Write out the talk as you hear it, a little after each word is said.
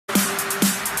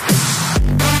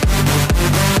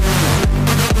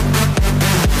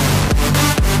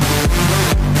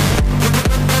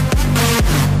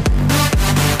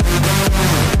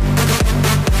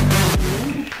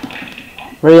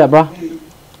Where you at, bro?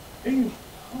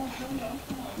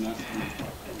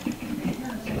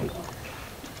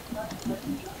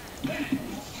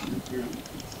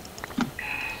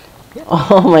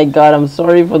 Oh my god, I'm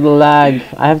sorry for the lag.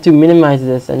 I have to minimize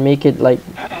this and make it like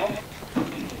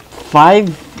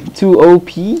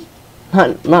 520p.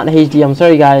 Not HD, I'm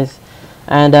sorry guys.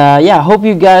 And yeah, hope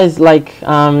you guys like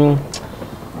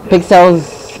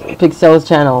Pixel's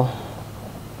channel.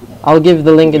 I'll give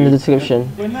the link in the description.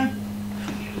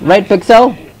 Right,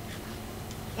 Pixel?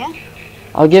 Yeah.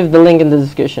 I'll give the link in the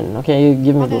description. Okay, you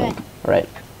give me the link. Alright.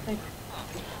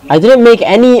 I didn't make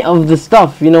any of the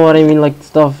stuff, you know what I mean, like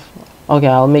stuff. Okay,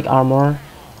 I'll make armor.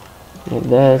 Make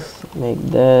this, make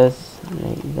this,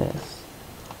 make this.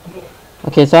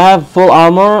 Okay, so I have full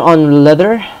armor on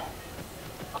leather.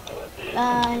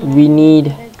 We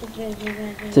need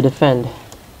to defend.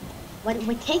 But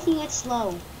we're taking it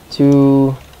slow.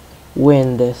 To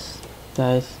win this,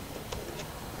 guys.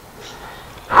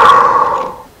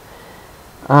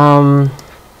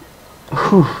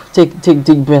 Take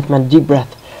deep breath, man. Deep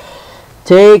breath.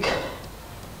 Take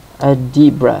a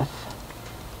deep breath.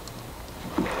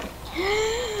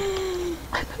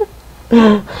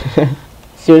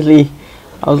 Seriously,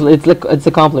 it's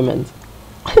a compliment.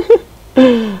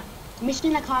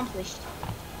 Mission accomplished.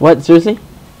 What? Seriously?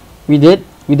 We did it?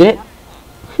 Yep.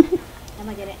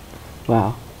 I did it.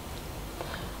 Wow.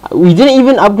 We didn't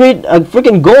even upgrade a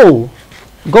freaking gold.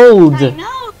 I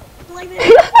know. Like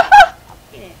this.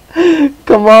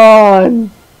 Come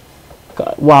on.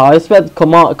 God, wow, I spelled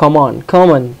come on. How is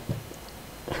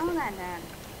that bad?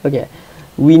 Okay,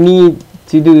 we need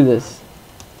to do this.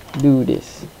 Do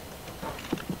this.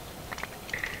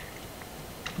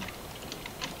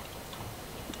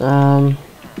 I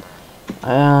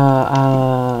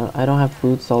don't have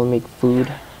food, so I'll make food.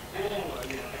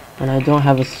 And I don't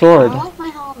have a sword. I like my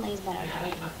holidays better.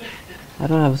 I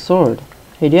don't have a sword.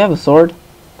 Hey, do you have a sword?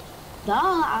 Duh,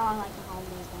 I like the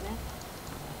holidays better.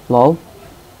 Lol.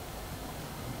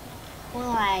 Well,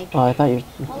 like. Oh, I thought you.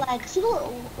 Well, like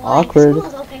school. Like, Awkward. School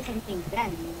is okay for me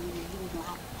then.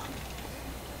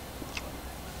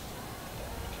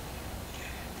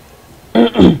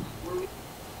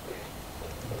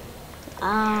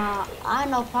 I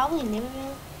don't know, probably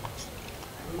Nibiru.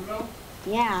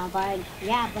 Yeah, but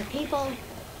people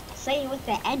say with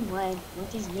the N-word,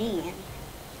 which is mean.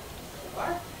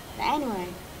 What? The N-word.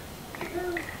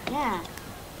 Yeah.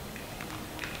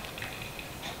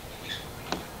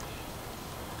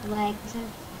 Like.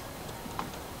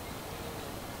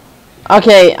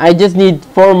 Okay, I just need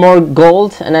 4 more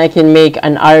gold, and I can make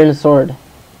an iron sword.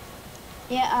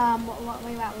 Yeah.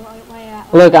 Wait.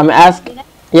 Look, I'm asking.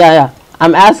 Yeah.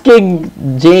 I'm asking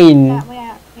Jane.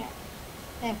 Yeah.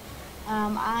 There.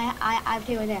 I've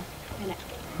two there.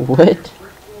 What?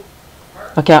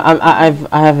 Okay, I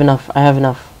have enough.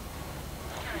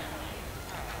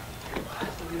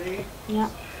 Yeah.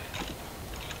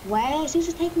 Why does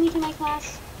Susa take me to my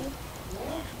class, dude?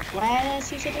 Why does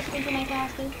Susa take me to my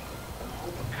class, dude?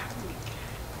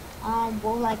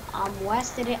 Well, like,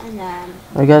 West did it and,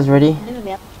 Are you guys ready?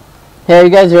 Liverpool. Hey, are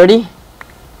you guys ready?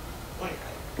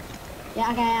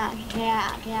 Yeah, okay,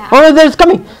 yeah. Oh, there's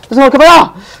coming! There's someone coming!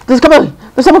 Ah! There's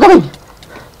someone coming!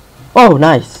 Oh,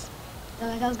 nice.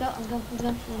 Let's go.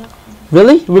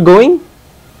 Really? We're going?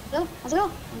 Let's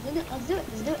do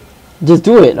it. Just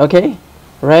do it, okay?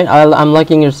 Right? I'm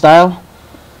liking your style.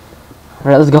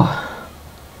 Alright, let's go.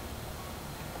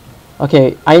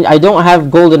 Okay, I don't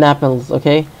have golden apples,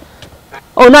 okay?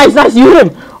 Oh, nice! You hit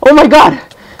him! Oh my god!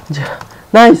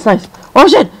 Nice. Oh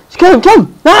shit! Kill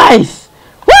him! Nice!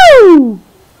 Woo!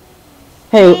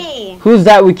 Hey, who's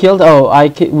that we killed? Oh,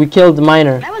 we killed the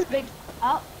miner. That was big.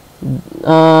 Oh.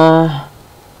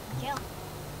 Kill.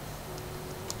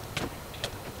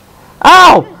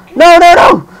 Ow!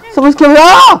 No! Someone's killing me!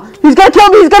 Oh! He's gonna kill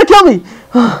me!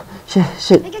 Oh,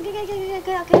 shit. Okay.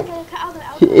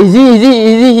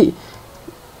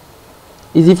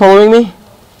 Is he following me?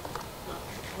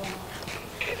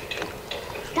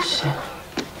 Shit.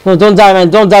 No, don't die, man.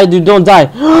 Don't die, dude. Don't die.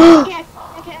 Okay,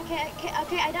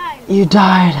 I died. You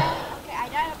died. Okay, I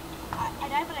died,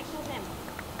 but I killed him.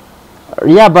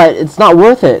 Yeah, but it's not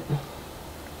worth it.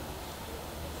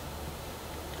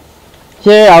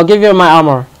 Here, I'll give you my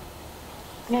armor.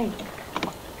 Okay.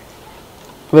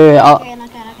 Wait, Okay.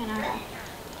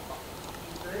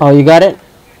 Oh, you got it?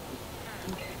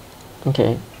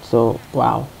 Okay, so,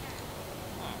 wow.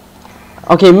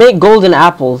 Okay, make golden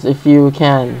apples if you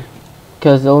can.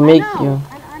 Because it'll make you...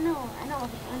 I know. I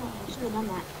should have done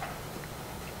that.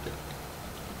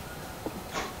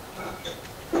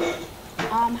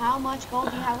 How much gold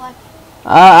do you have left?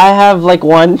 I have like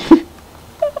 1.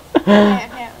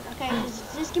 Okay.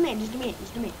 Just give me it. Just give me it.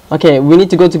 Just give me it. Okay, we need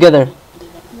to go together.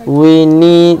 We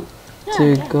need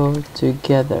to go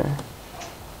together,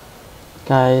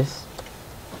 guys,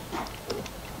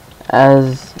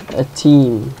 as a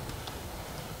team.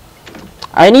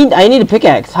 I need a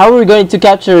pickaxe. How are we going to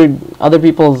capture other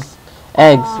people's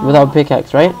eggs without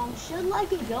pickaxe, right? Should like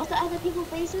be built to other people's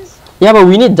bases? Yeah, but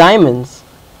we need diamonds.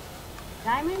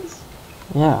 Diamonds?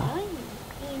 Yeah. Really?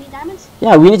 You need diamonds?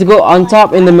 Yeah, we need to go on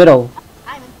top in the middle.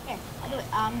 Diamond. Here,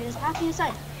 I'll do it. Just pass me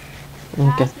aside.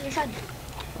 Okay. Pass me aside.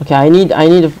 Okay, I need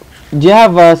do you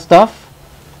have stuff?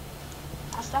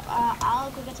 Stuff.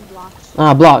 I'll go get some blocks.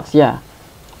 Blocks, yeah.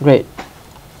 Great.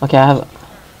 Okay, I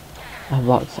have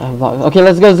blocks. Okay,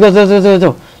 let's go. Let's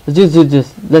just do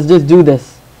this. Let's just do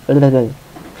this. But I don't.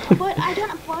 But I don't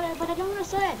know what I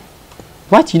said.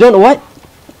 What? You don't know what?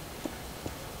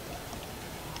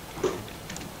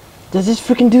 Let's just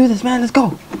freaking do this, man. Let's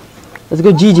go. Let's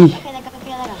go, GG. Okay, let go.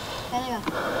 Enough.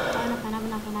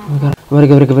 Oh my god. Very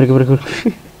good.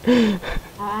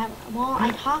 Well,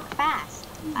 I talk fast.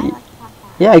 I like to talk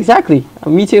fast. Yeah, exactly.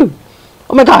 Me too.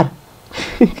 Oh my god.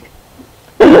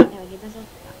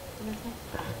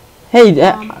 Hey,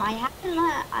 I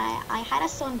had a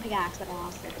stone pickaxe, but I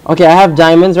lost it. okay, I have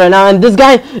diamonds right now, and this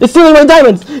guy is stealing my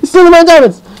diamonds. Stealing my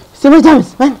diamonds,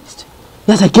 man.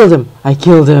 Yes, I killed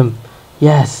him.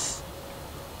 Yes.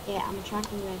 Yeah, I'm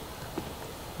attracting you.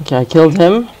 Okay, I killed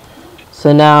him.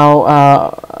 So now,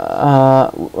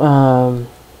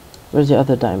 where's the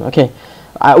other diamond? Okay,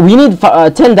 we need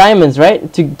 10 diamonds,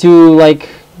 right? To like.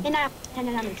 10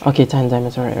 diamonds. Okay, 10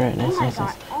 diamonds. All right. Oh my Nice.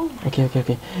 god. Oh my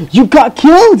Okay. You got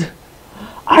killed?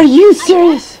 Are you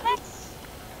serious?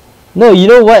 No, you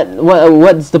know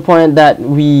what's the point that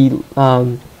we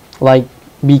like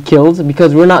be killed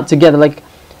because we're not together. Like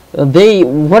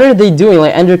what are they doing?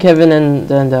 Like Andrew, Kevin, and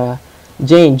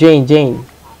Jane.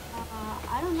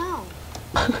 I don't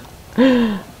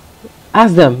know.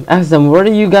 Ask them. What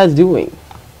are you guys doing?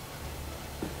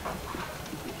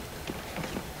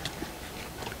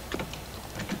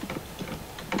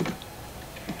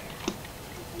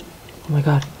 Oh my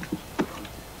god.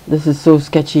 This is so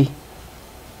sketchy.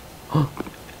 Oh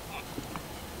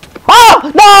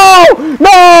no!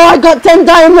 I got 10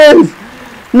 diamonds!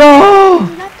 No!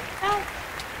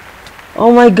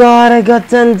 Oh my god, I got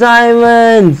 10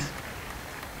 diamonds!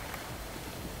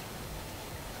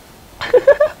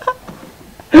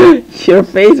 Your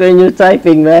face when you're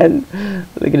typing, man.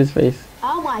 Look at his face.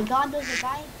 Oh my god, there's a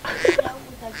guy with a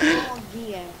gold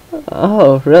gear.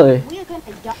 Oh, really? We are gonna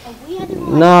die. We had to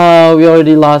No, we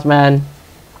already lost, man.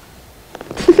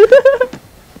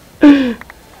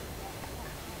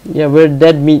 Yeah, we're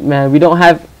dead meat, man. We don't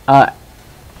have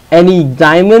any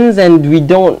diamonds, and we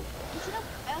don't.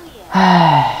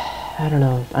 I don't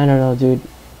know, dude.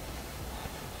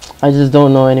 I just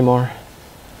don't know anymore.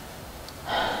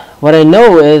 What I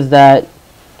know is that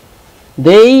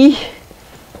they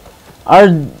are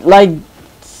like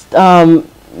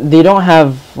they don't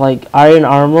have like iron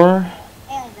armor.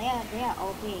 Yeah, they are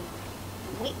OP.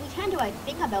 We can't do a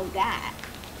thing about that.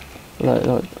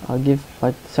 Look, I'll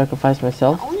sacrifice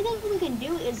myself. The only thing we can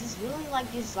do is just really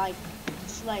just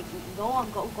go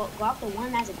after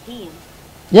one as a team.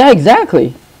 Yeah,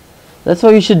 exactly. That's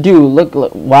what you should do. Look,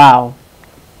 wow.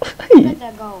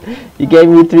 You gave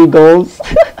me 3 golds.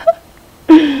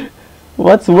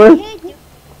 What's worth?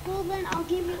 Well, then I'll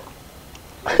give you.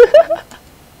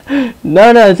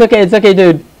 No, it's okay,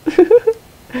 dude.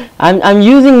 I'm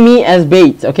using me as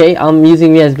bait, okay? I'm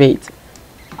using me as bait.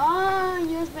 Oh,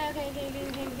 use bait.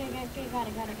 Okay, got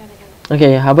it.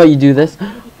 Okay, how about you do this?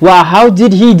 Wow, how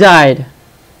did he died?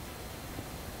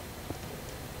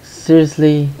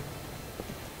 Seriously?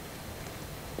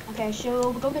 Okay,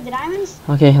 should we go get the diamonds?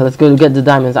 Okay, let's go get the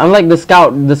diamonds. I'm like the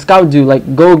scout dude.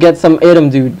 Like, go get some item,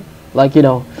 dude. Like, you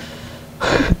know.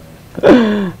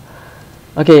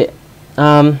 Okay,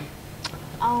 the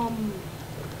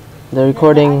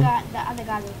recording. The other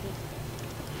guy with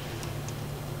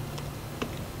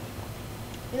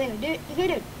me. Dude,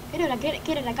 I get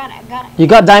it, I got it. You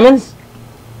got diamonds?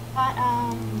 Got,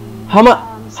 how much?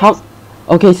 How?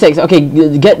 Okay, 6. Okay,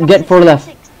 get 4 left.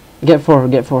 Get 4.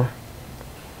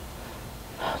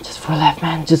 Just 4 left,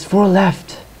 man. Just 4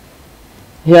 left.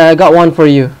 Yeah, I got 1 for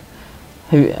you.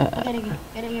 Get it.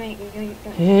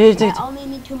 Here, I only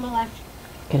need 2 more left.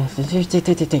 Okay,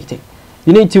 take.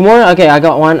 You need 2 more? Okay, I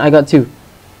got 1. I got 2.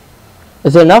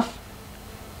 Is it enough?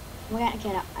 Okay, I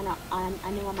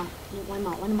need one more.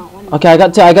 Okay, I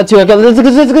got 2. Okay,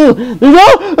 let's go.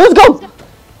 Let's go.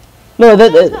 No,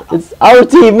 it's our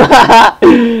team.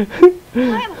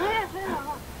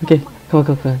 Okay, come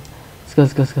on.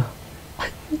 Let's go.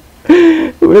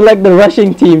 We're like the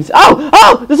rushing teams. Oh!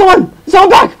 Oh! There's someone! There's someone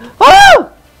back!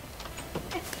 Oh!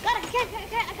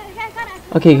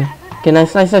 Okay. Okay,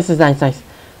 nice. Okay, okay. I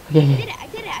did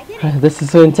it. This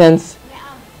is so intense.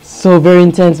 So very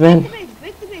intense, man. Break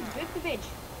the bridge.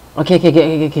 Okay.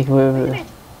 Wait.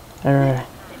 Alright.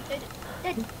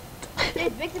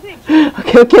 Break the bridge.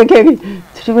 Okay.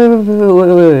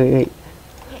 Wait.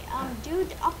 Okay,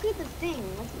 dude, upgrade the thing.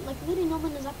 Like literally no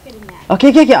one is upgrading that.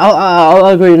 Okay. I'll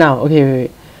agree now. Okay,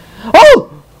 wait. Oh!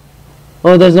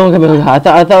 Oh, there's no one coming. I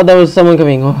thought there was someone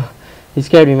coming. Oh, he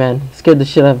scared me, man. He scared the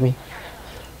shit out of me.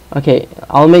 Okay,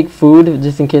 I'll make food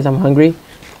just in case I'm hungry.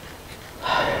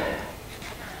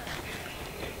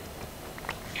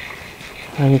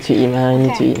 I need to eat, man. I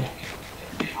need to eat.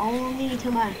 Only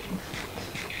 2 months.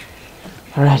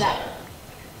 Alright.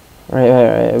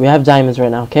 Right. We have diamonds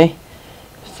right now, okay?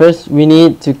 First, we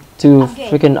need to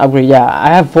freaking upgrade. Yeah, I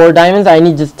have 4 diamonds. I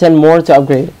need just 10 more to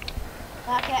upgrade.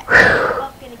 Okay.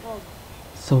 Gold.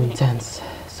 So intense.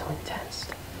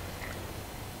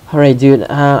 Alright, dude.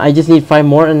 I just need 5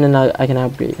 more and then I can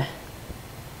upgrade.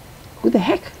 Who the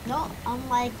heck? No, I'm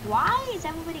like, why is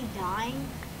everybody dying?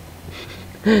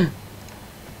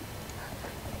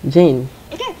 Jane.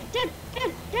 Okay, dude.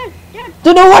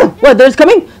 Dude, no, what? There's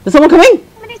coming? There's someone coming?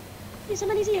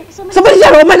 Somebody's here. Somebody's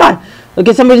here. Oh my god.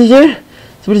 Okay, somebody's here.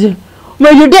 Oh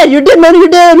man, you're dead, man. You're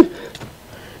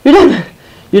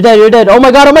dead. Oh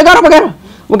my god.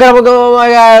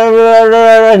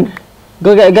 Run.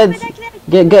 Go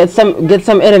get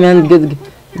some item, man.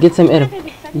 Get some item.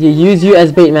 Use you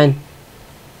as bait, man.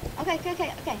 Okay.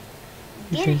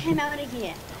 Get him out of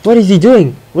here. What is he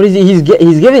doing? He's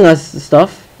giving us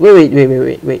stuff. Wait.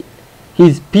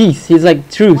 He's peace. He's like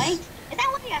truce. Wait, is that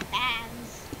one of your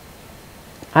fans?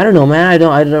 I don't know, man. I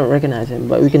don't recognize him,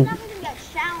 but we can. He's one of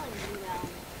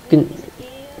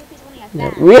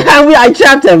your fans. I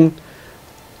trapped him.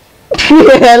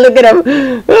 Yeah, look at him.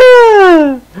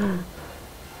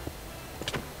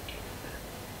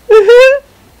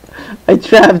 I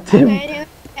trapped him. Okay,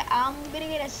 I'm gonna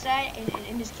get a set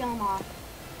and just kill him off.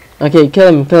 Okay,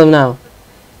 kill him now.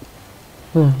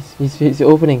 Oh, he's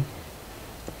opening.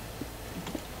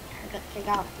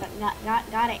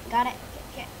 Got it.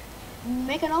 Okay.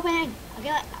 Make an opening.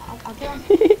 I'll kill him.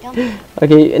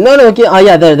 Okay, no, okay. Oh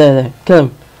yeah, there. Kill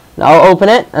him. Now I'll open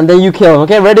it and then you kill him.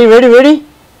 Okay, ready?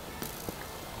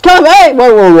 Kill him! Hey!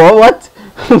 Whoa, what?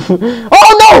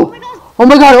 Oh no! Oh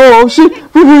my god! Oh shit!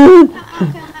 I'm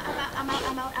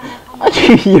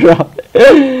out. You're out.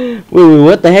 Wait,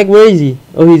 what the heck? Where is he?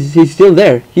 Oh, he's still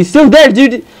there. He's still there,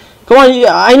 dude. Come on,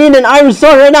 I need an iron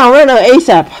sword right now,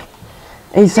 ASAP,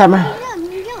 man.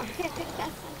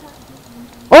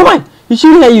 Oh my! He's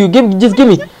shooting at you. Just give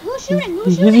me. Who's shooting?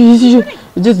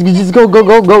 Just go.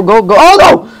 Oh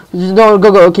no! No,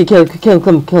 go. Okay, kill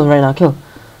him right now. Kill.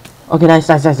 Okay, nice.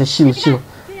 Shield. Okay.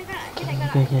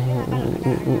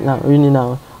 Now.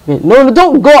 Okay, no,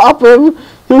 don't go up him.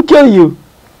 He'll kill you.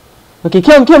 Okay,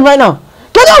 kill him right now.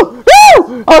 Kill him!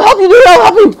 No! I'll help you,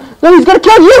 dude. No, he's gonna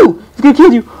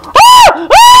kill you. Ah!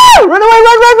 Run away!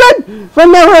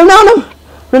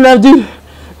 Run now, dude.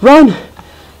 Run!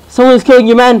 Someone's killing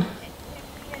you, man.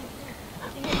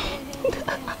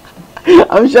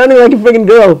 I'm shouting like a freaking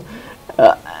girl.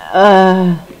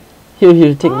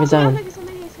 Here, take my diamond.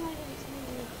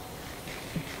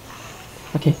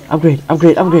 Okay,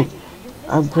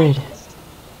 upgrade.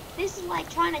 This is like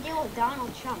trying to deal with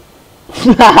Donald Trump.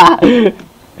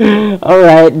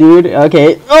 Alright, dude.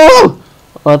 Okay. Oh,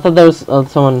 I thought there was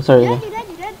someone. Sorry. You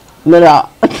dead. No.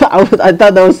 I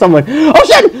thought there was someone. Oh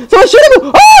shit! Someone's shooting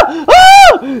me!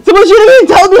 Someone's shooting me!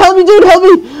 Help me, dude! Help me!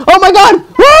 Oh my god!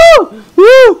 Help me,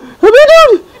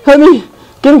 dude! Help me!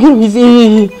 Get him!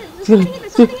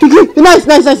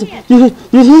 Nice! You hit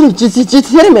him! Just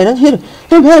hit him, man! Hit him!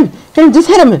 Just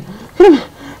hit him!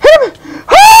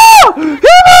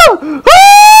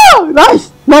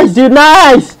 Nice, dude!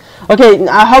 Nice! Okay,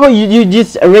 how about you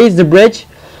just erase the bridge?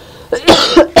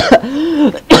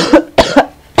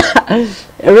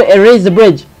 Erase the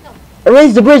bridge.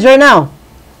 Erase the bridge right now.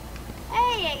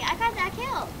 Hey, I got that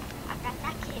kill.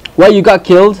 What, you got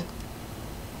killed?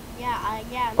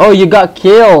 Yeah. Oh, you got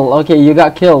killed. Okay, you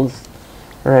got kills.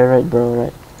 Right, bro,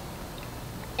 right.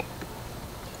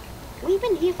 We've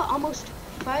been here for almost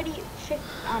 30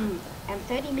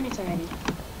 minutes already.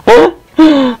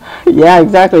 Yeah,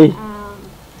 exactly.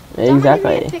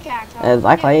 Exactly.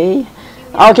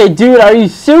 Okay, dude, are you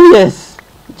serious?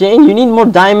 Jane, you need more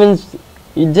diamonds.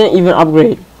 You didn't even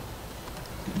upgrade.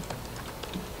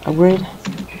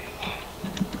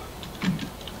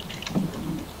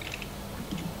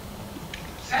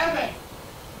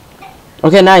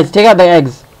 Okay, nice. Take out the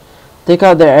eggs. Take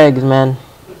out their eggs, man.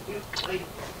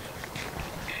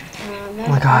 Oh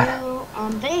my god.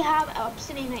 They have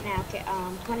obsidian right now. Okay,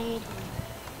 20.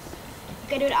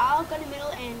 Okay, dude, I'll go in the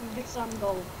middle and get some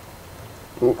gold.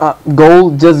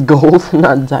 Gold, just gold,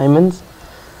 not diamonds.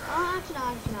 Actually,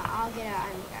 no, I'll get an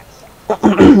iron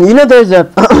pickaxe. You know, there's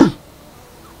a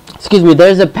excuse me,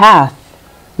 there's a path.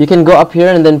 You can go up here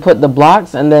and then put the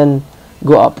blocks and then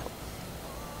go up.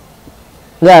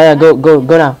 Yeah, go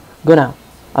now.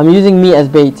 I'm using me as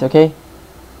bait, okay?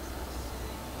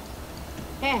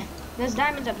 Yeah, there's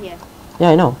diamonds up here. Yeah,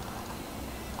 I know.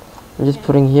 I'm just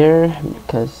putting here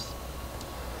because.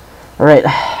 Alright,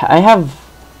 I have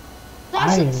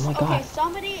iron. Oh my god. Okay,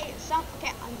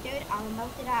 okay, dude, I'm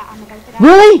about to die.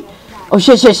 Really? Oh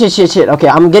shit. Okay,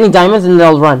 I'm getting diamonds and then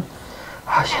I'll run.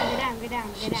 Oh, shit.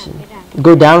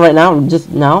 Go down right now, just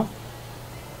now.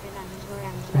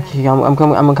 Okay, I'm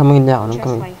coming down.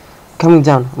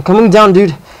 I'm coming down,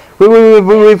 dude.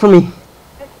 Wait for me.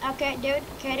 Okay, dude,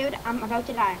 I'm about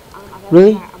to die.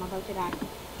 Really? I'm about to die.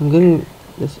 I'm getting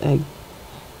this egg.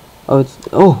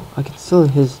 Oh, I can steal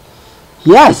his.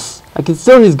 Yes, I can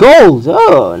steal his gold.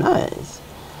 Oh, nice.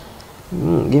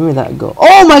 Give me that gold.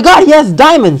 Oh my god, yes,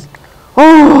 diamonds.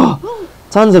 Oh,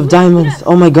 tons of diamonds.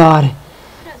 Oh my god.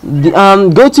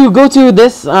 Go to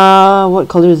this. What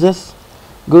color is this?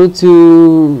 Go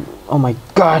to. Oh my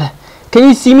god. Can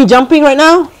you see me jumping right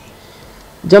now?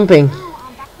 Jumping.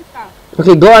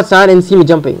 Okay, go outside and see me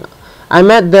jumping.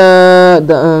 I'm at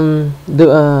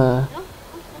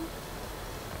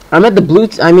I'm at the blue.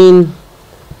 I mean,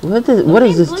 what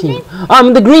is this team? Oh, I'm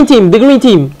in the green team.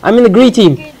 I'm in the green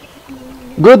team.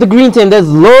 Go to the green team. There's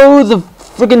loads of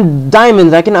freaking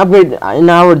diamonds. I can upgrade in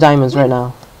our diamonds right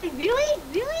now. Really?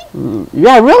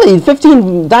 Yeah, really.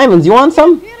 15 diamonds. You want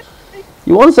some?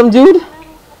 You want some, dude?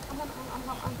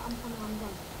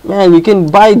 Man, you can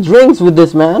buy drinks with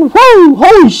this, man. Whoa!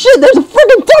 Holy shit! There's a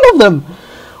freaking ton of them.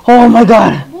 Oh my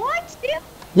god. What?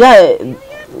 Yeah,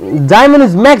 diamond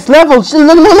is max level.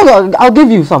 Look, I'll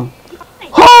give you some.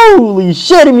 Holy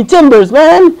shit, me timbers,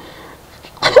 man.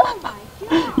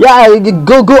 Yeah,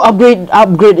 go upgrade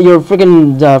your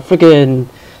freaking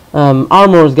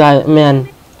armors, guy, man.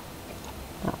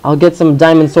 I'll get some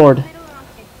diamond sword.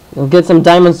 You'll get some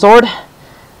diamond sword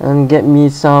and get me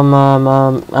some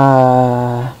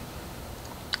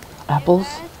apples.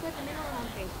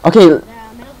 Okay.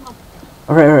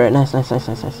 Alright, nice.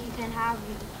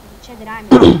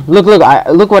 Look,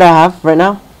 look what I have right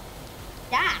now.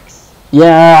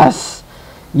 Yes.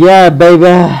 Yeah,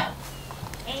 baby.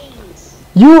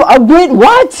 You upgrade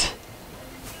what?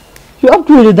 You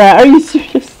upgraded that? Are you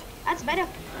serious? That's better.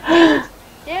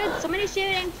 Dude, somebody is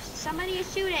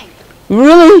shooting.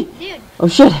 Really? Dude. Oh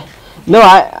shit. No,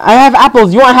 I have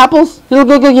apples. You want apples?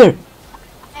 Look here.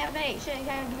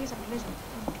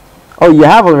 Oh, you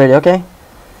have already. Okay.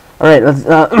 All right.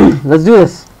 Let's do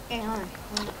this. Okay, hold on.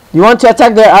 You want to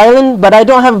attack the island, but I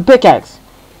don't have a pickaxe.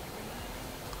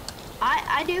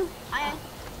 I do.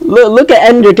 Look at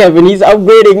Ender Kevin. He's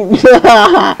upgrading.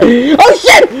 Oh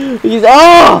shit! He's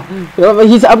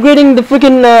upgrading the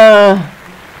freaking.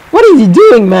 What is he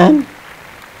doing, man?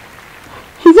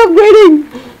 He's upgrading.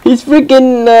 He's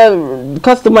freaking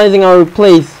customizing our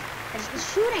place.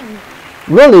 It's shooting.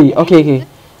 Really? Okay.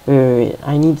 Wait.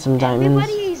 I need some diamonds.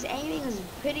 Everybody's aiming is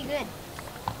pretty good.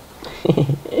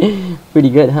 Pretty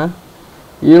good, huh?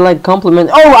 You're like compliment.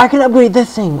 Oh, I can upgrade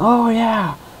this thing. Oh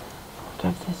yeah.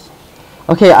 Grab this.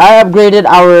 Okay, I upgraded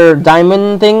our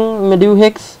diamond thing, Medu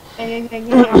Hicks.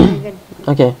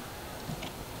 Okay.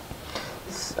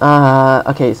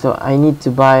 Okay, so I need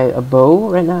to buy a bow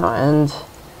right now and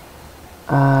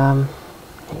I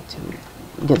need to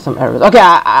get some arrows. Okay,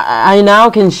 I now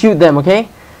can shoot them. Okay,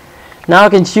 now I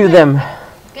can shoot them.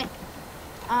 Good.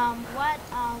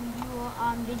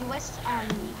 Did you waste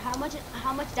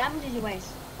how much diamond did you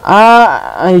waste?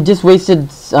 I just wasted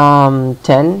 10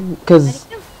 because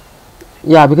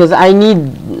because I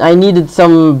needed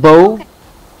some bow. Okay.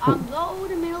 Go over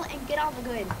the middle and get all the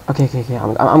good. Okay.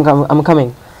 I'm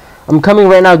coming. I'm coming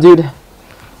right now, dude.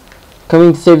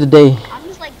 Coming to save the day. I'm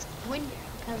just like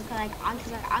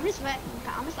I'm just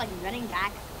like running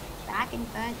back and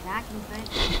forth.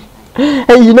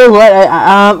 Hey, you know what?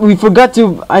 I forgot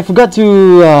to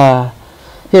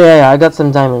here, I got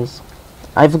some diamonds.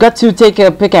 I forgot to take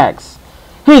a pickaxe.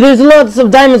 Hey, there's lots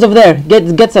of diamonds over there.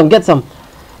 Get some. Get some,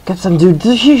 dude.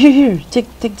 Here. Take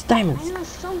the diamonds. I know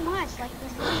so much. Like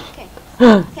okay.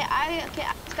 I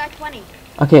just got 20.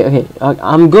 Okay.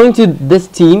 I'm going to this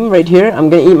team right here. I'm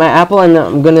gonna eat my apple and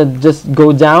I'm gonna just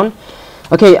go down.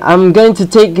 Okay, I'm going to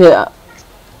take a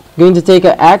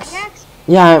axe.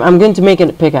 Yeah, I'm going to make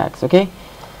a pickaxe. Okay.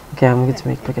 Okay, I'm going to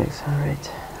make pickaxe. All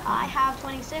right. I have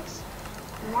 26.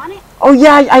 You want it? Oh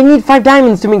yeah, I need 5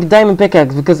 diamonds to make a diamond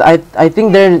pickaxe because I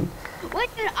think they're. Wait,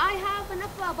 dude, I have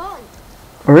enough for a bow.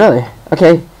 Oh, really?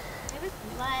 Okay. It was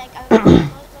like a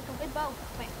good bow.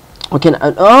 Wait. Okay.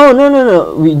 Oh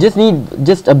no. We just need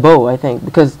just a bow, I think,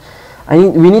 because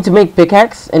we need to make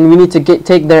pickaxe and we need to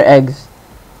take their eggs.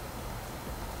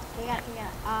 Okay,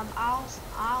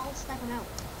 I'll stack them out.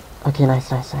 Okay, nice.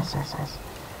 Nice.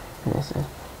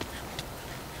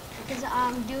 Because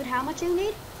dude, how much you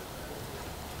need?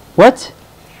 What?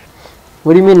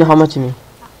 What do you mean? How much you mean?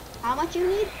 How much you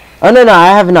need? Oh no, I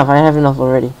have enough. I have enough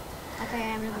already. Okay,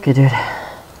 I'm ready. Okay, dude.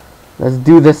 Let's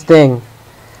do this thing.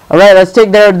 All right, let's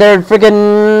take their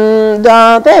freaking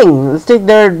thing. Let's take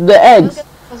the eggs.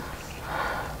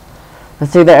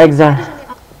 Let's take their eggs there.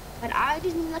 But I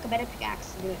just need like a better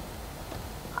pickaxe to do it.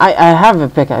 I have a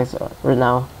pickaxe right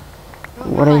now.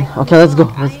 Okay, let's go.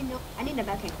 I need a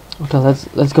better. Okay, let's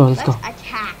go. Let's go.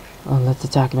 Attack. Oh, let's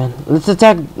attack, man. Let's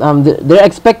attack. They're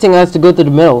expecting us to go to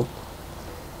the middle.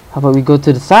 How about we go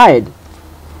to the side?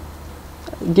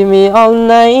 Give me all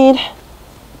night.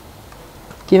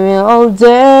 Give me all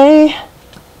day.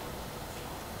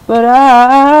 But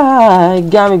I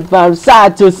got me from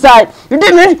side to side. You're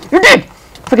dead, man. You're dead.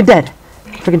 Freaking dead.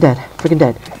 Freaking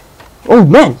dead. Oh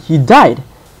man, he died.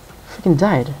 Freaking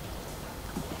died.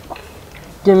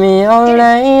 Give me all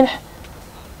night.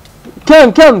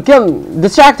 Come.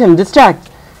 Distract him.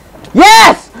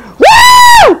 Yes!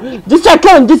 Woo! Distract,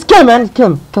 just come, man.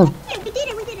 Come. We did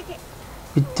it. Okay.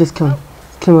 You just come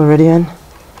already, man.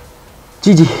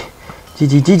 GG.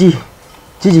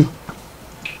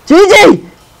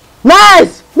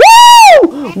 Nice!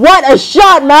 Woo! What a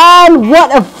shot, man!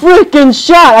 What a freaking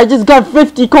shot! I just got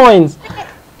 50 coins.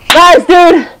 Nice,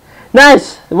 dude.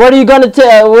 Nice. What are you gonna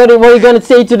what are you gonna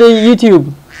say to the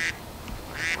YouTube?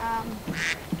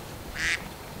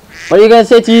 What are you gonna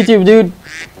say to YouTube, dude?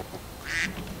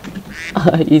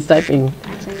 He's typing.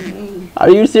 Are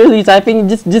you seriously typing?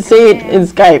 Just say it in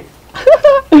Skype.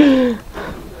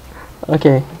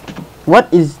 Okay.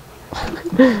 What is?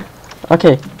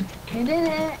 Okay. We did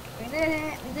it.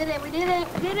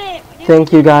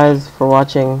 Thank you guys for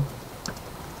watching.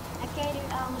 Okay, dude.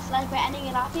 It's like we're ending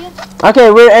it off here.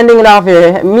 Okay, we're ending it off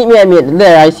here. Meet me.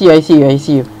 There. I see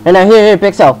you. And now here,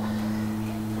 Pixel.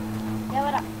 Yeah,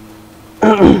 what up?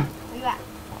 Where you at?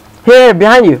 Here,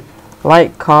 behind you.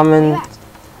 Like, comment,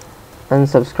 and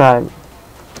subscribe.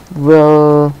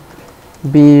 Will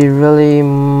be really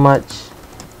much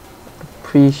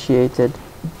appreciated.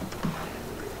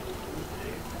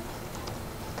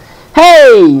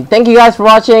 Hey, thank you guys for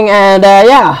watching, and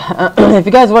yeah, if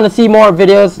you guys want to see more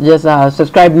videos, just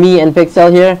subscribe me and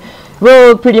Pixel here.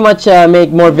 We'll pretty much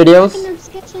make more videos. In the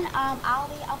description, I'll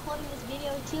be uploading this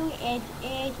video too.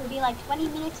 It will be like 20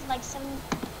 minutes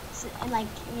and like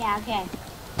yeah, okay.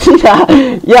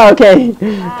 yeah, okay.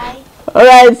 Bye.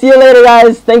 Alright, see you later,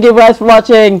 guys. Thank you guys for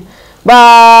watching.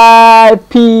 Bye.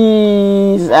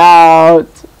 Peace out.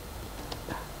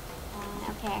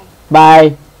 Okay.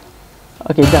 Bye.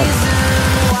 Okay, done.